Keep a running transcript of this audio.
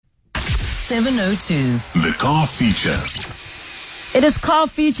0702. The Car Feature. It is car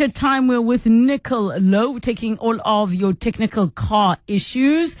feature time. We're with Nicol Louw, taking all of your technical car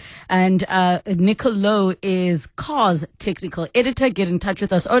issues. And Nicol Louw is Cars Technical Editor. Get in touch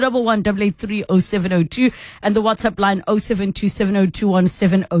with us, 011-883-0702, and the WhatsApp line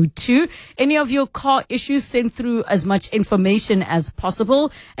 0727021702. Any of your car issues, send through as much information as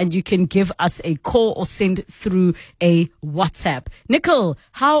possible, and you can give us a call or send through a WhatsApp. Nicol,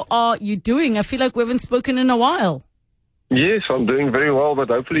 how are you doing? I feel like we haven't spoken in a while. Yes, I'm doing very well, but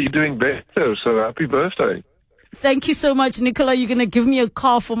hopefully you're doing better, so happy birthday. Thank you so much, Nicol. Are you going to give me a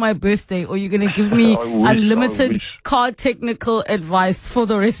car for my birthday, or are you going to give me unlimited car technical advice for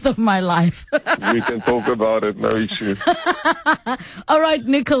the rest of my life? We can talk about it, no issue. All right,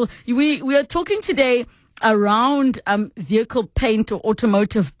 Nicol, we are talking today around vehicle paint or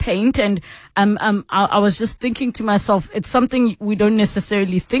automotive paint, and I was just thinking to myself, it's something we don't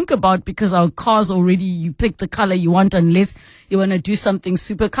necessarily think about because our cars already, you pick the color you want unless you want to do something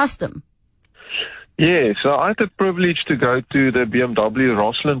super custom. Yeah, so I had the privilege to go to the BMW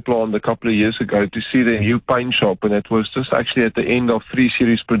Rosslyn plant a couple of years ago to see their new paint shop, and it was just actually at the end of 3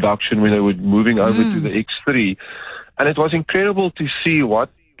 Series production when they were moving over to the X3, and it was incredible to see what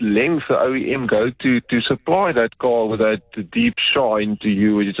length the OEM go to supply that car with that deep shine to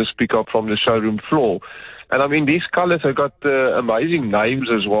you, you just pick up from the showroom floor. And I mean, these colors have got amazing names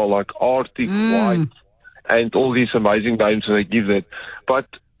as well, like Arctic White and all these amazing names that they give it. But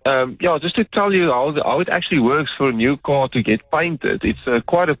yeah, just to tell you how it actually works for a new car to get painted, it's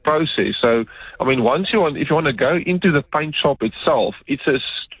quite a process. So, I mean, if you want to go into the paint shop itself, it's a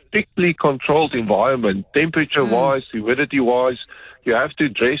strictly controlled environment, temperature-wise, humidity-wise. You have to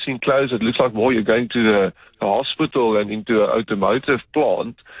dress in clothes. It looks like more you're going to the hospital than into an automotive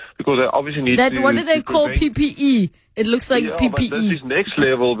plant, because they obviously need to... What do they call PPE? It looks like PPE. But this is next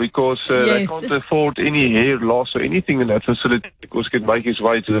level because they can't afford any hair loss or anything in that facility because it can make its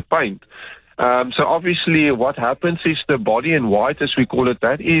way to the paint. So obviously what happens is the body in white, as we call it,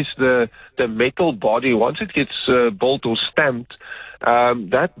 that is the metal body. Once it gets built or stamped,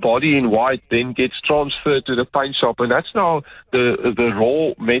 that body in white then gets transferred to the paint shop, and that's now the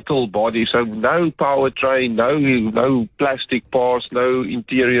raw metal body. So no powertrain, no plastic parts, no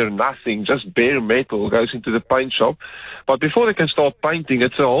interior, nothing, just bare metal goes into the paint shop. But before they can start painting,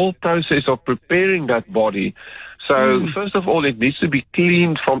 it's a whole process of preparing that body. So first of all, it needs to be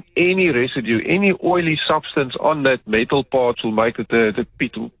cleaned from any residue, any oily substance on that metal parts will make it the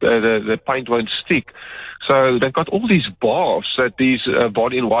paint won't stick. So they've got all these baths that these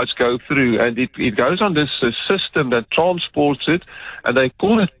body in whites go through, and it goes on this system that transports it, and they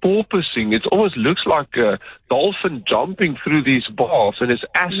call it porpoising. It almost looks like a dolphin jumping through these baths, and it's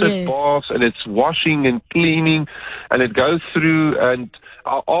acid baths, and it's washing and cleaning, and it goes through, and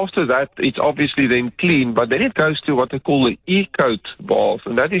after that, it's obviously then clean, but then it goes to what they call the E-coat bath,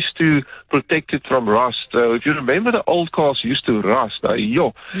 and that is to protect it from rust. So if you remember, the old cars used to rust.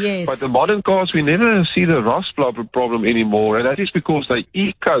 Yes. But the modern cars, we never see the rust problem anymore, and that is because they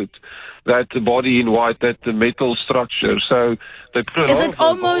E-coat that body in white, that the metal structure. So they put Is it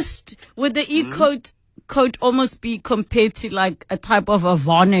almost, would the E-coat coat almost be compared to like a type of a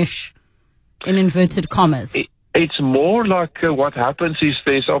varnish in inverted commas? It's more like what happens is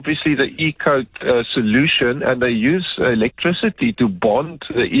there's obviously the E-coat solution, and they use electricity to bond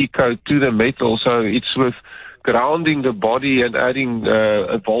the E-coat to the metal. So it's with grounding the body and adding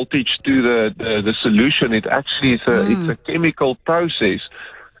a voltage to the solution. It actually is it's a chemical process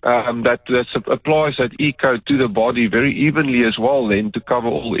that applies that E-coat to the body very evenly as well, then to cover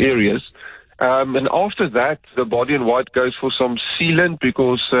all areas. And after that, the body in white goes for some sealant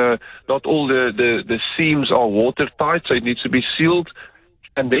because not all the seams are watertight, so it needs to be sealed.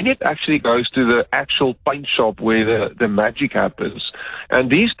 And then it actually goes to the actual paint shop where the magic happens. And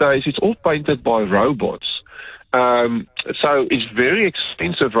these days, it's all painted by robots. So it's very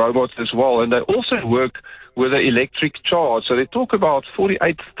expensive robots as well. And they also work with an electric charge. So they talk about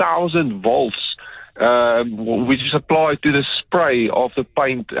 48,000 volts. Which is applied to the spray of the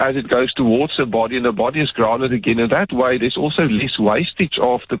paint as it goes towards the body, and the body is grounded again. And that way, there's also less wastage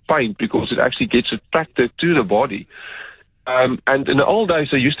of the paint because it actually gets attracted to the body. And in the old days,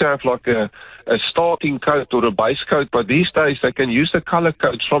 they used to have like a starting coat or a base coat, but these days they can use the color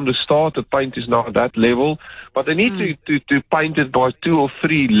coats from the start. The paint is now at that level, but they need to paint it by 2 or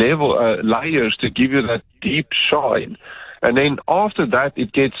 3 layers to give you that deep shine. And then after that,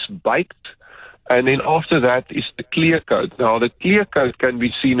 it gets baked. And then after that is the clear coat. Now, the clear coat can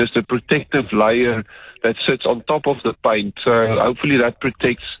be seen as the protective layer that sits on top of the paint. So hopefully that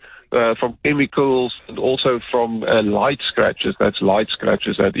protects from chemicals, and also from light scratches. That's light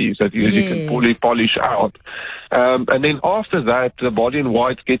scratches that you can polish out. And then after that, the body in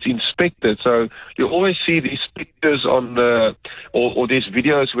white gets inspected. So you always see these pictures on or these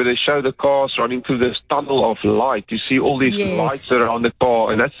videos where they show the cars running through this tunnel of light. You see all these lights around the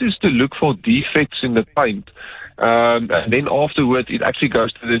car, and that's just to look for defects in the paint. And then afterwards, it actually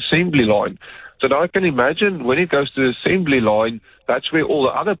goes to the assembly line. So now I can imagine when it goes to the assembly line, that's where all the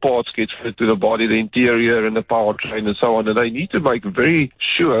other parts get fitted to the body, the interior and the powertrain and so on. And they need to make very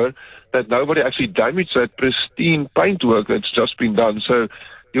sure that nobody actually damaged that pristine paintwork that's just been done. So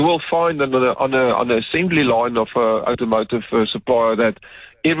you will find on the assembly line of an automotive supplier that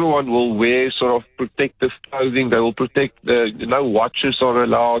everyone will wear sort of protective clothing. They will protect no watches are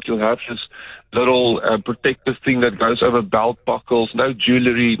allowed. You'll have this little protective thing that goes over belt buckles, no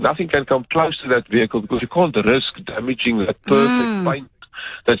jewelry. Nothing can come close to that vehicle because you can't risk damaging that perfect paint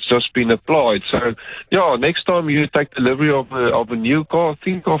that's just been applied. So, yeah, next time you take delivery of a new car,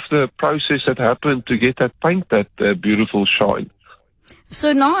 think of the process that happened to get that paint that beautiful shine.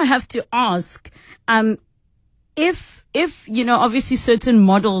 So now I have to ask, if obviously certain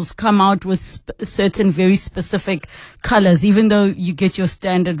models come out with certain very specific colors, even though you get your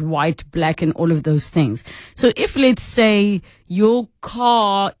standard white, black, and all of those things. So if, let's say, your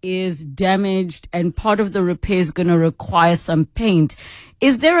car is damaged and part of the repair is going to require some paint,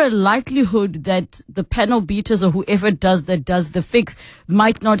 is there a likelihood that the panel beaters or whoever does the fix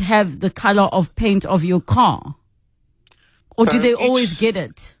might not have the color of paint of your car? Or do they always get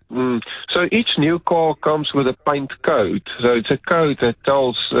it? So each new car comes with a paint code. So it's a code that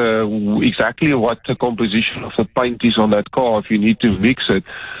tells exactly what the composition of the paint is on that car if you need to mix it.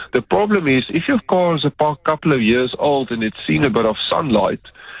 The problem is if your car is a couple of years old and it's seen a bit of sunlight,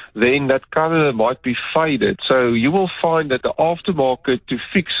 then that color might be faded. So you will find that the aftermarket, to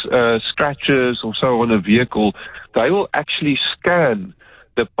fix scratches or so on a vehicle, they will actually scan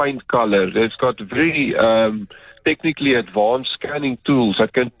the paint color. They've got very technically advanced scanning tools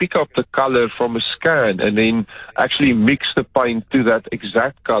that can pick up the color from a scan and then actually mix the paint to that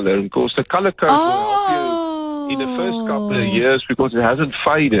exact color, because the color code will help you in the first couple of years because it hasn't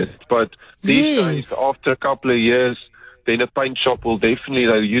faded. But these days, after a couple of years, then a paint shop will definitely,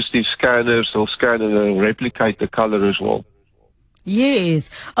 they'll use these scanners, they'll scan and they'll replicate the color as well. Yes.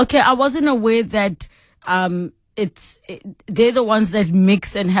 Okay, I wasn't aware that they're the ones that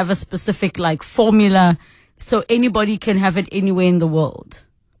mix and have a specific formula, so anybody can have it anywhere in the world.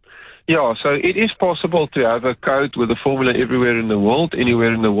 Yeah, so it is possible to have a code with a formula anywhere in the world,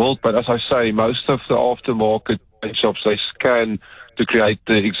 but as I say, most of the aftermarket paint shops, they scan to create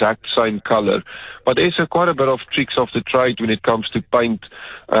the exact same color. But there's quite a bit of tricks of the trade when it comes to paint.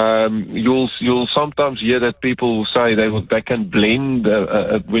 You'll sometimes hear that people will say they can blend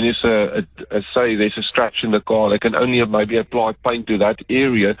when it's say there's a scratch in the car, they can only maybe apply paint to that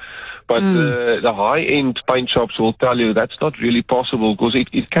area. But the high-end paint shops will tell you that's not really possible, because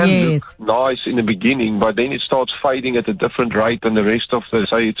it can look nice in the beginning, but then it starts fading at a different rate than the rest of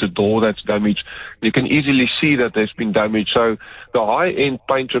say it's a door that's damaged. You can easily see that there's been damage. So the high-end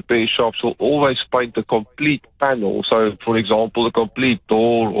paint repair shops will always paint the complete panel. So, for example, a complete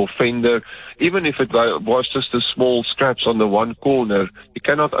door or fender, even if it was just a small scratch on the one corner, you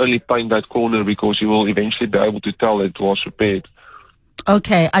cannot only paint that corner because you will eventually be able to tell it was repaired.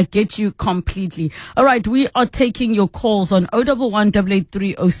 Okay, I get you completely. All right, we are taking your calls on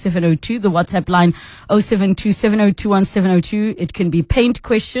 011-883-0702, the WhatsApp line 072-702-1702. It can be paint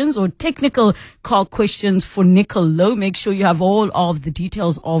questions or technical car questions for Nicol Louw. Make sure you have all of the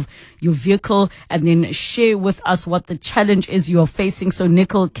details of your vehicle and then share with us what the challenge is you are facing so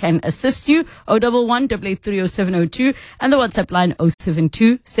Nicol can assist you. 011-883-0702 and the WhatsApp line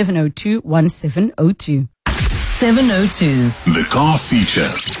 072-702-1702. 702. The Car Feature.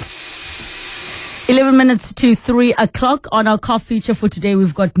 11 minutes to 3 o'clock. On our car feature for today,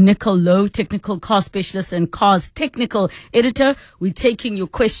 we've got Nicol Louw, technical car specialist and cars technical editor. We're taking your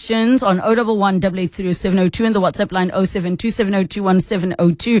questions on 011-883-0702 and the WhatsApp line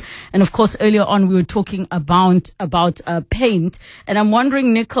 072-702-1702. And of course, earlier on, we were talking about paint. And I'm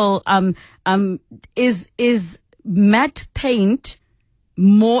wondering, Nicol, is matte paint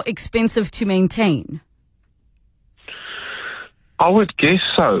more expensive to maintain? I would guess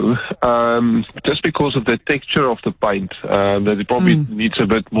so, just because of the texture of the paint, that it probably needs a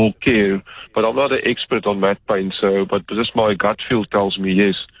bit more care. But I'm not an expert on matte paint, but just my gut feel tells me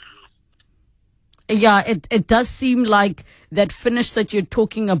yes. Yeah, it does seem like that finish that you're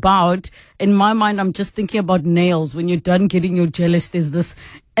talking about. In my mind, I'm just thinking about nails. When you're done getting your gelish, there's this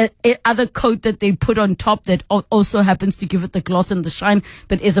other coat that they put on top that also happens to give it the gloss and the shine,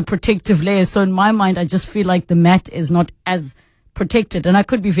 but is a protective layer. So in my mind, I just feel like the matte is not as protected. And I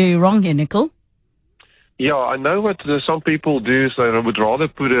could be very wrong here, Nicol. Yeah, I know what some people do is they would rather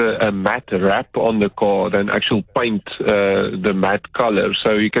put a matte wrap on the car than actual paint the matte color.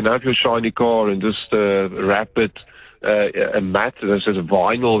 So you can have your shiny car and just wrap it a matte. There's a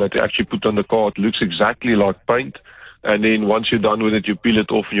vinyl that you actually put on the car. It looks exactly like paint. And then once you're done with it, you peel it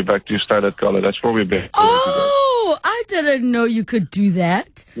off and you're back to your standard color. That's probably better. Oh, I didn't know you could do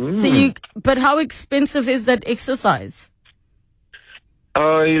that. So but how expensive is that exercise?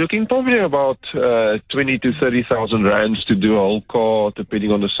 You're looking probably about 20 to 30,000 rands to do a whole car,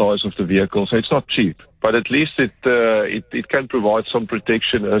 depending on the size of the vehicle. So it's not cheap, but at least it can provide some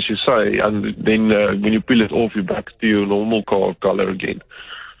protection, as you say. And then when you peel it off, you're back to your normal car color again.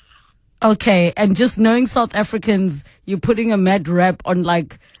 Okay, and just knowing South Africans, you're putting a matte wrap on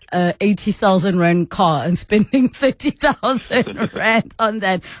like 80,000 rand car and spending 30,000 rand on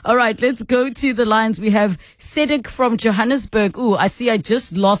that. All right, let's go to the lines. We have Cedric from Johannesburg. Ooh, I see I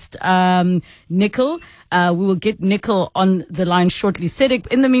just lost Nicol. We will get Nicol on the line shortly. Cedric,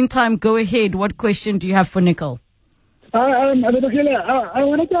 in the meantime, go ahead. What question do you have for Nicol? I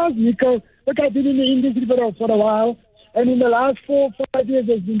wanted to ask Nicol, look, I've been in the industry for a while, and in the last 4 or 5 years,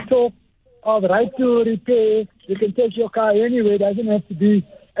 there's been talk of right to repair. You can take your car anywhere. It doesn't have to be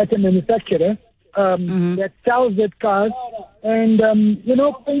at a manufacturer that sells that car. And,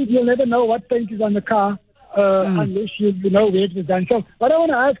 paint, you'll never know what paint is on the car unless you know where it was done. So what I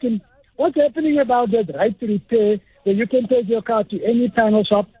want to ask him, what's happening about that right to repair, where you can take your car to any panel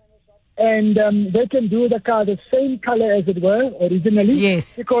shop and they can do the car the same color as it were originally?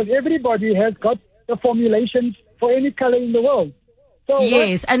 Yes. Because everybody has got the formulations for any color in the world. So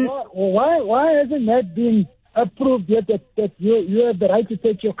yes, why hasn't that been approved yet that you have the right to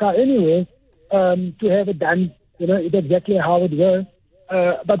take your car anywhere to have it done, exactly how it was.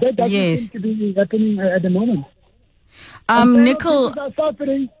 But that doesn't seem to be happening at the moment. Nicol, are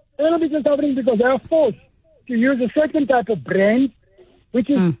suffering because they are forced to use a certain type of brand, which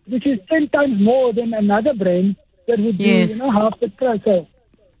is 10 times more than another brand that would be half the price. So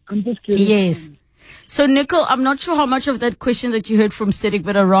I'm just curious. Yes. So, Nicol, I'm not sure how much of that question that you heard from Cedric,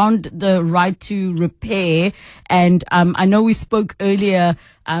 but around the right to repair. And I know we spoke earlier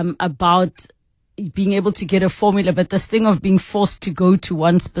about being able to get a formula, but this thing of being forced to go to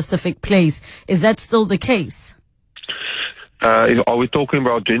one specific place, is that still the case? Are we talking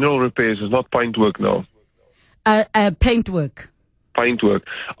about general repairs? It's not paint work now. Paint work. Paint work.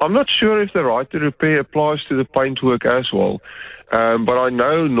 I'm not sure if the right to repair applies to the paint work as well. But I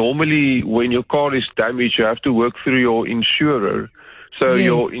know normally when your car is damaged, you have to work through your insurer. So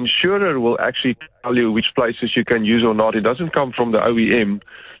your insurer will actually tell you which places you can use or not. It doesn't come from the OEM.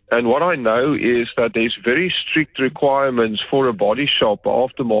 And what I know is that there's very strict requirements for a body shop,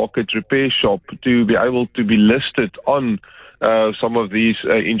 aftermarket repair shop, to be able to be listed on some of these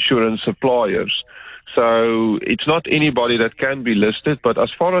insurance suppliers. So it's not anybody that can be listed, but as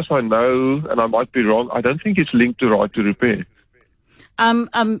far as I know, and I might be wrong, I don't think it's linked to right to repair.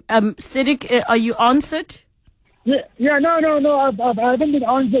 Cedric, are you answered? No, I haven't been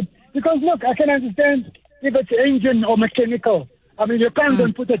answered. Because look, I can understand if it's engine or mechanical. I mean, you can't go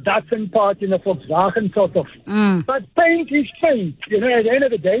and put a Datsun part in a Volkswagen sort of. But paint is paint. At the end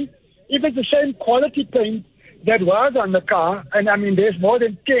of the day, if it's the same quality paint that was on the car, and I mean, there's more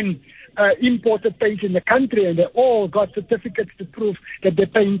than 10 imported paints in the country, and they all got certificates to prove that the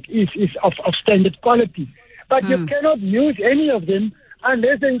paint is of standard quality. But you cannot use any of them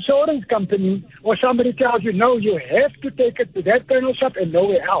unless the insurance company or somebody tells you, no, you have to take it to that panel shop and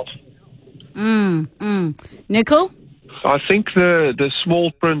nowhere else. Nicol? I think the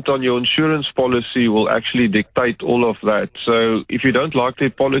small print on your insurance policy will actually dictate all of that. So if you don't like their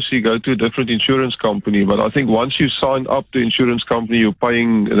policy, go to a different insurance company. But I think once you sign up to insurance company, you're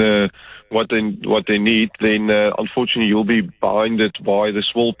paying what they need, then unfortunately you'll be binded by the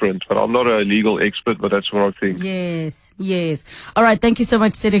small print. But I'm not a legal expert, but that's what I think. Yes. All right, thank you so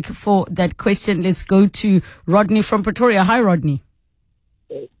much, Cedric, for that question. Let's go to Rodney from Pretoria. Hi, Rodney.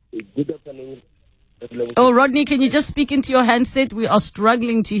 Good afternoon. Oh, Rodney, can you just speak into your handset? We are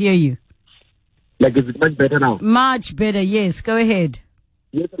struggling to hear you. Like, is it much better now? Much better, yes. Go ahead.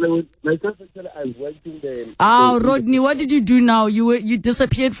 Yes, myself actually, I worked in the... Rodney, what did you do now? You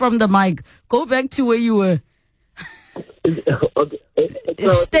disappeared from the mic. Go back to where you were. Okay.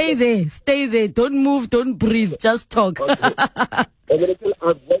 Stay there. Don't move, don't breathe. Just talk. Okay.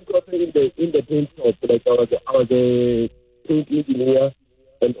 I've worked also in the paint shop. Like, I was a paint engineer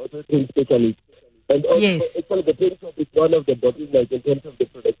and also paint specialist. And also, Yes. actually, the paint shop is one of the bottlenecks in terms of the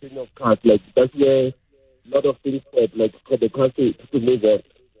production of cars. Like, that's where a lot of things stop, like, for the cars to move on.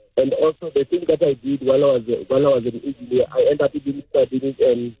 And also, the thing that I did while I was an engineer, I ended up even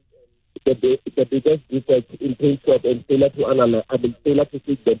studying the biggest defect in paint shop and failure to analyze, failure to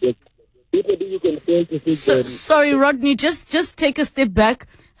fix the defect. Maybe you can fail to fix Sorry, Rodney, just take a step back.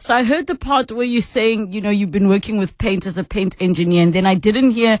 So I heard the part where you're saying, you've been working with paint as a paint engineer, and then I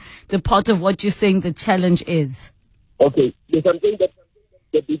didn't hear the part of what you're saying the challenge is. Okay, there's something that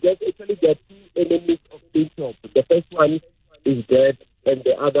the biggest, actually there are two enemies of paint shop. The first one is dead, and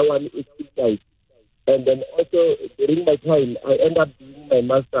the other one is inside. And then also during my time, I ended up doing my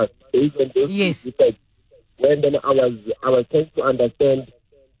master's based on those defects. When then I was trying to understand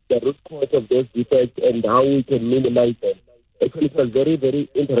the root cause of those defects and how we can minimize them. Actually, it was very, very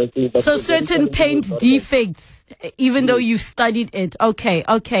interesting. But so certain paint defects, even though you've studied it. Okay.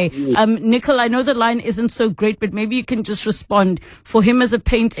 Nicol, I know the line isn't so great, but maybe you can just respond. For him as a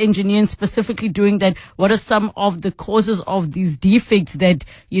paint engineer and specifically doing that, what are some of the causes of these defects that,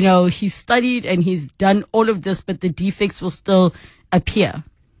 he's studied and he's done all of this, but the defects will still appear?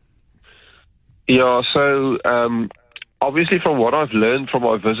 Yeah, so obviously from what I've learned from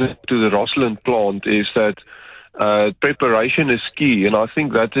my visit to the Rosslyn plant is that preparation is key, and I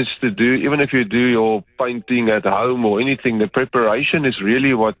think that is to do, even if you do your painting at home or anything, the preparation is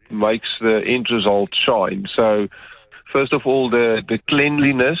really what makes the end result shine. So first of all, the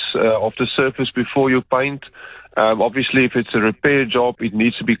cleanliness of the surface before you paint. Obviously, if it's a repair job, it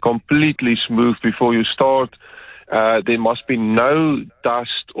needs to be completely smooth before you start. There must be no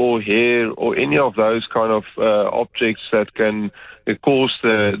dust or hair or any of those kind of objects that can cause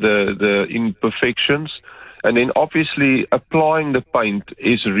the imperfections. And then obviously applying the paint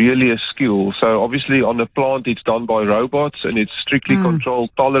is really a skill. So obviously on the plant it's done by robots and it's strictly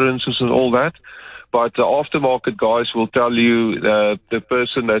controlled tolerances and all that. But the aftermarket guys will tell you the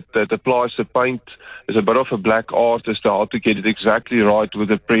person that applies the paint is a bit of a black art as to how to get it exactly right with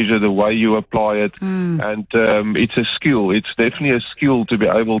the pressure, the way you apply it. And it's a skill. It's definitely a skill to be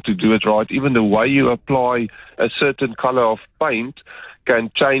able to do it right. Even the way you apply a certain color of paint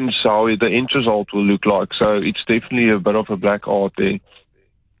can change how the end result will look like. So it's definitely a bit of a black art there.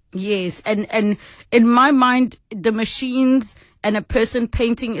 Yes, and in my mind, the machines and a person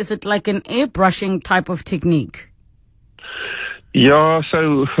painting, is it like an airbrushing type of technique? Yeah,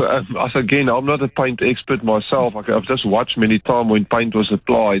 so again, I'm not a paint expert myself. I've just watched many times when paint was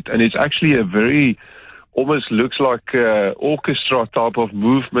applied, and it's actually a very, almost looks like orchestra type of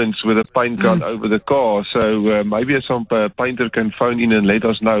movements with a paint gun over the car. So maybe some painter can phone in and let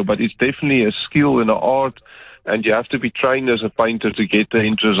us know, but it's definitely a skill and an art, and you have to be trained as a painter to get the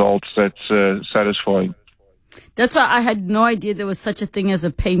end results that's satisfying. That's why I had no idea there was such a thing as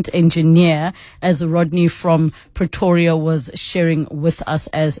a paint engineer, as Rodney from Pretoria was sharing with us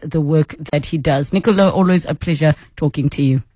as the work that he does. Nicol Louw, always a pleasure talking to you.